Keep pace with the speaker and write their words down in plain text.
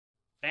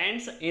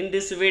Friends, in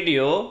this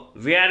video,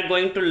 we are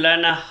going to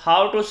learn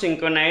how to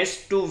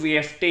synchronize two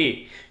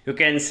VFD. You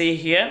can see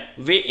here,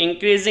 we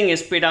increasing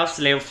speed of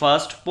slave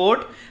first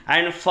port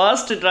and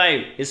first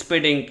drive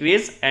speed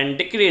increase and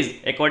decrease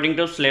according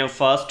to slave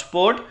first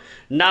port.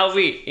 Now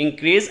we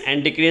increase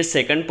and decrease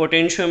second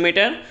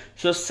potentiometer.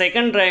 So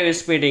second drive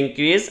speed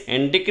increase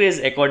and decrease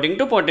according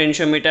to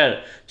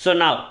potentiometer. So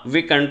now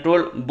we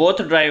control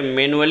both drive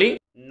manually.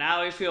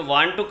 Now if you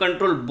want to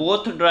control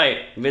both drive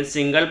with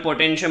single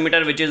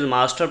potentiometer, which is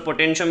master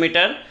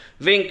potentiometer,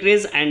 we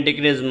increase and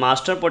decrease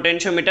master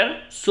potentiometer.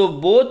 So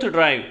both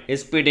drive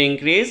speed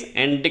increase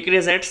and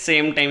decrease at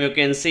same time, you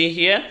can see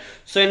here.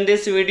 So in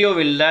this video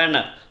we'll learn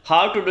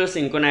how to do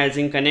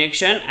synchronizing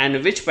connection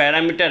and which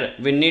parameter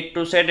we need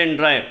to set in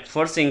drive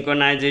for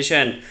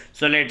synchronization.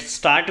 So let's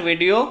start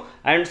video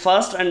and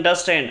first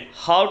understand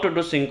how to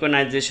do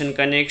synchronization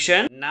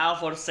connection. Now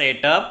for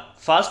setup,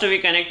 first we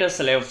connect a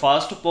slave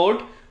first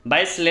port.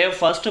 By slave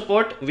first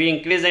port we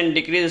increase and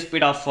decrease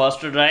speed of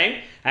first drive,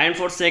 and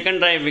for second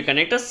drive we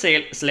connect a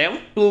slave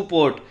 2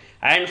 port,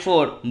 and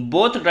for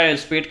both drive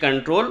speed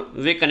control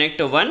we connect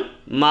one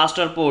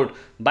master port.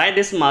 By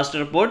this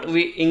master port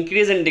we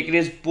increase and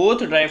decrease both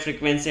drive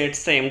frequency at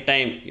same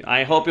time.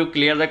 I hope you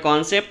clear the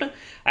concept.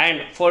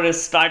 And for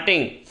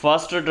starting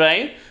first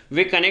drive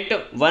we connect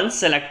one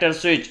selector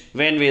switch.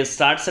 When we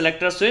start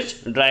selector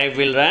switch, drive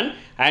will run,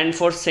 and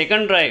for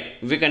second drive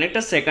we connect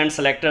a second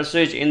selector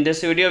switch. In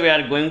this video we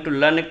are going to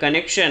learn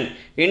connection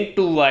in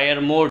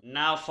 2-wire mode.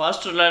 Now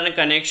first learn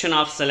connection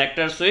of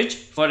selector switch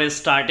for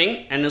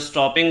starting and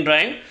stopping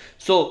drive.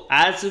 So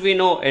as we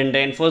know in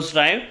Danfoss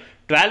drive,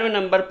 12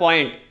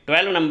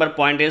 number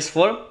point is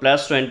for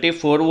plus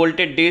 24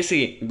 voltage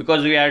DC,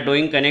 because we are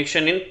doing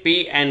connection in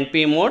P and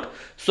P mode.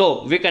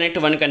 So we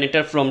connect one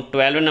connector from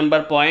 12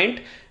 number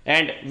point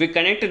and we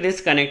connect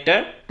this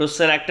connector to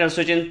selector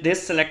switch. In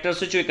this selector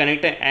switch we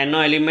connect an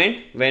NO element.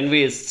 When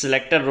we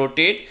selector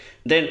rotate,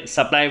 then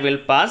supply will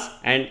pass,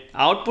 and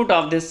output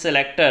of this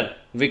selector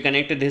we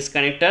connect this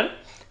connector,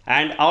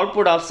 and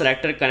output of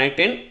selector connect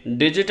in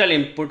digital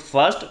input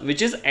first,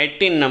 which is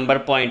 18 number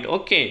point.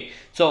 Okay,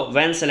 so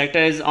when selector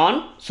is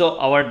on, so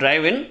our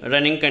drive in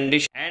running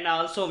condition. And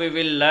also we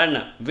will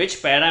learn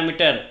which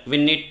parameter we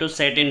need to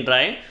set in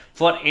drive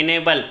for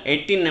enable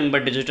 18 number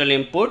digital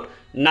input.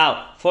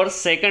 Now for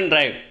second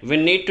drive we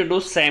need to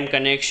do same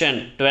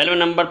connection. 12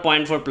 number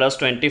point for plus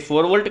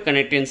 24 volt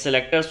connect in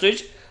selector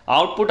switch.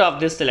 Output of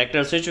this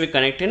selector switch we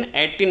connect in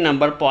 18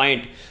 number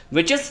point,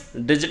 which is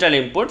digital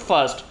input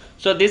first.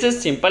 So this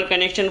is simple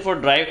connection for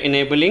drive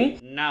enabling.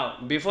 Now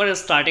before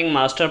starting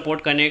master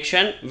port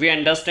connection, we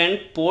understand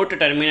port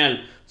terminal.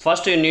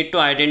 First you need to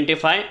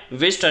identify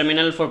which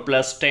terminal for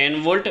plus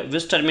 10 volt,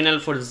 which terminal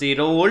for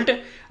 0 volt,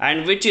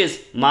 and which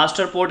is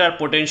master port or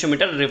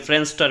potentiometer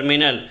reference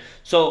terminal.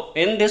 So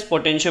in this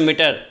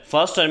potentiometer,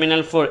 first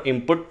terminal for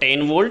input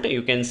 10 volt,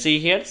 you can see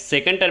here,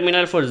 second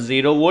terminal for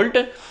 0 volt,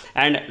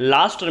 and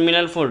last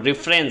terminal for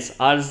reference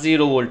or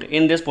 0 volt.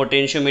 In this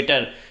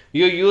potentiometer,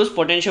 you use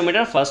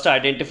potentiometer first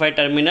identify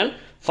terminal.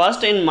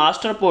 First in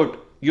master port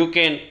you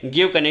can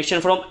give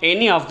connection from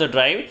any of the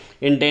drive.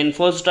 In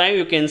Danfoss drive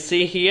you can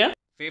see here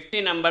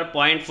 50 number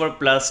point for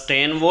plus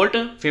 10 volt,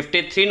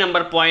 53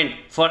 number point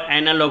for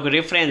analog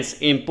reference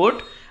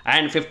input,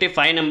 and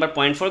 55 number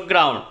point for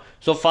ground.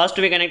 So first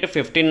we connect a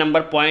 15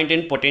 number point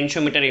in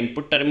potentiometer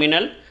input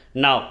terminal.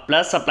 Now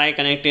plus supply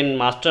connect in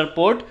master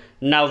port.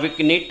 Now we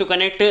need to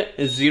connect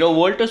 0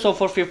 volt. So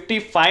for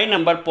 55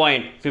 number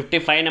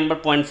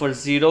point for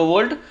 0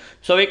 volt,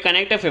 so we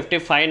connect a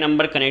 55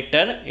 number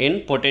connector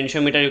in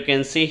potentiometer, you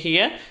can see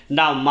here.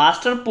 Now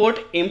master port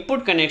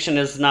input connection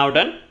is now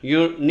done.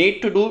 You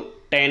need to do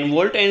 10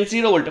 volt and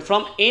 0 volt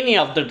from any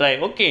of the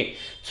drive. Okay,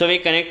 so we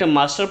connect a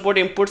master port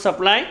input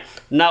supply.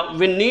 Now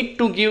we need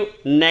to give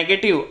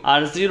negative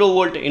or 0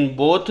 volt in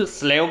both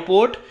slave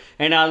port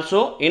and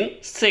also in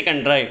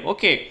second drive.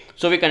 Okay,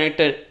 so we connect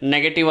a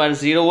negative or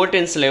 0 volt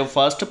in slave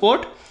first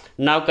port.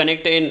 Now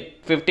connect in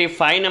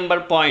 55 number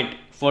point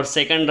for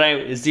second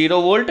drive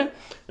 0 volt.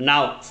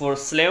 Now for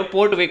slave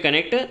port we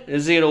connect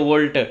 0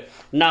 volt.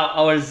 Now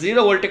our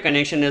 0 volt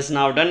connection is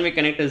now done. We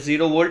connect a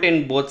 0 volt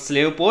in both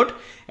slave port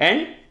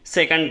and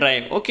second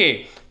drive.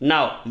 Okay,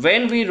 now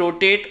when we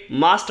rotate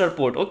master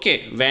port,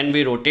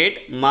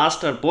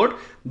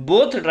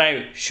 both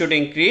drive should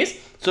increase.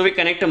 So we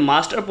connect a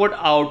master port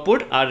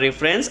output or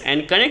reference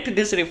and connect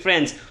this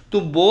reference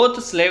to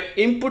both slave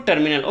input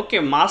terminal. Okay,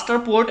 master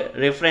port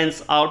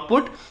reference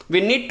output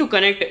we need to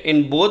connect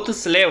in both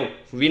slave.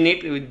 We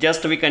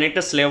connect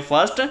a slave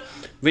first,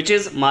 which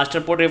is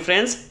master port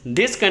reference.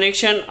 This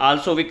connection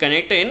also we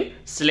connect in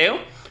slave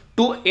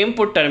to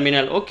input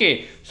terminal.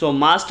 Okay, so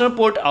master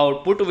port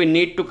output we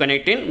need to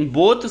connect in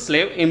both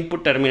slave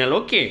input terminal.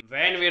 Okay,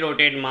 when we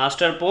rotate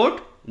master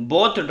port,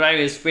 both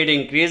drive speed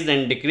increase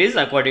and decrease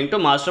according to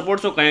master port.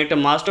 So connect a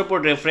master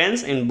port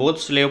reference in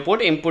both slave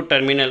port input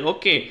terminal.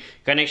 Okay,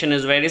 connection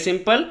is very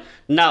simple.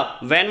 Now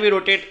when we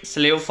rotate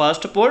slave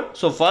first port,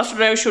 so first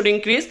drive should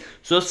increase.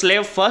 So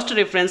slave first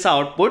reference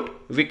output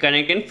we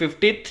connect in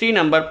 53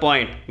 number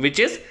point, which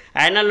is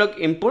analog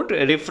input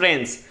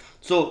reference.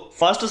 So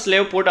first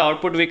slave port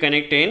output we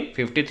connect in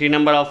 53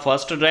 number of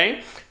first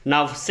drive.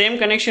 Now same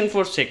connection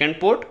for second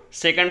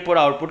port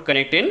output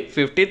connect in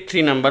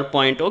 53 number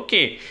point.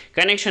 Okay,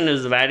 connection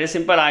is very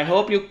simple. I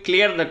hope you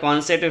clear the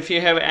concept. If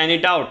you have any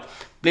doubt,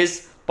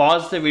 please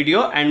pause the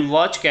video and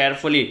watch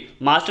carefully.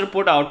 Master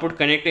port output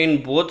connect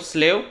in both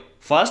slave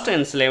first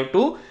and slave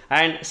 2,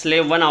 and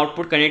slave 1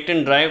 output connect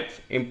in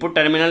drive input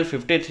terminal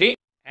 53,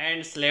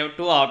 and slave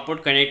 2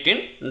 output connect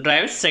in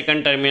drive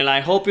second terminal. I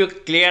hope you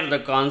clear the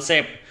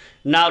concept.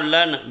 Now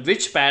learn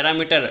which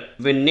parameter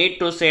we need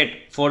to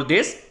set for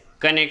this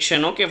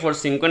connection. Okay, for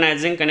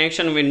synchronizing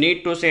connection we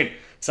need to set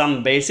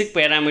some basic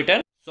parameter.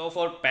 So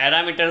for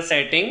parameter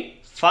setting,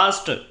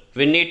 first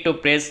we need to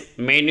press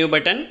menu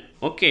button.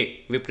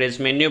 Okay, we press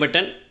menu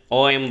button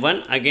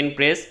OM1, again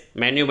press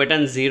menu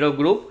button 0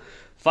 group.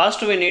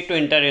 First we need to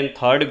enter in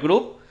third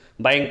group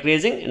by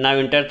increasing. Now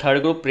enter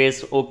third group,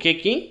 press OK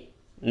key.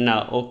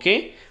 Now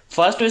OK.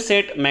 First we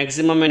set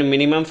maximum and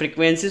minimum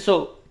frequency.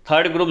 So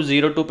third group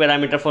 02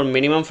 parameter for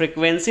minimum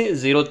frequency,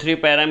 03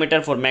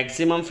 parameter for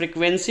maximum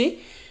frequency.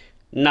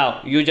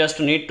 Now you just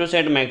need to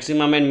set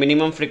maximum and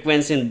minimum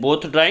frequency in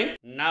both drive.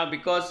 Now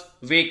because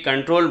we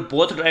control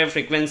both drive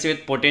frequency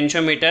with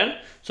potentiometer,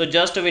 so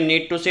just we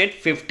need to set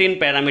 15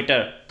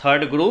 parameter.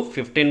 Third group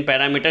 15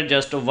 parameter,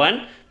 just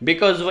one,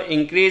 because we're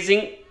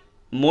increasing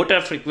motor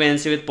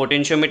frequency with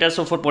potentiometer.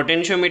 So for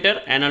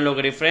potentiometer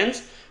analog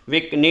reference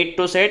we need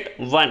to set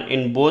 1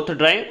 in both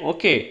drive.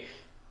 Okay.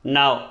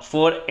 Now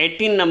for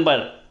 18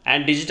 number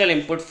and digital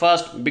input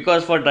first,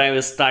 because for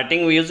drive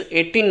starting we use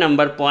 18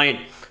 number point.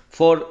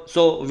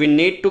 So we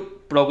need to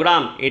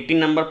program 18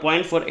 number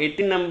point. For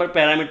 18 number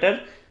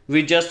parameter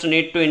we just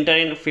need to enter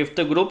in fifth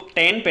group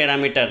 10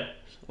 parameter.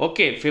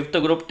 Okay, fifth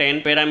group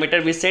 10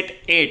 parameter we set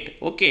 8.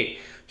 Okay,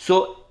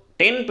 so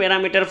 10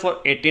 parameter for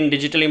 18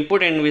 digital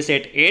input and we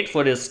set 8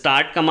 for the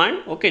start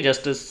command. Okay,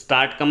 just a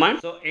start command.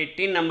 So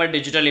 18 number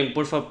digital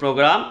input for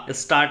program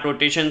start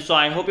rotation. So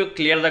I hope you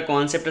clear the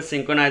concept of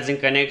synchronizing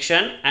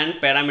connection and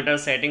parameter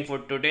setting. For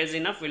today is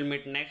enough. We'll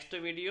meet next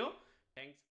video. Thanks.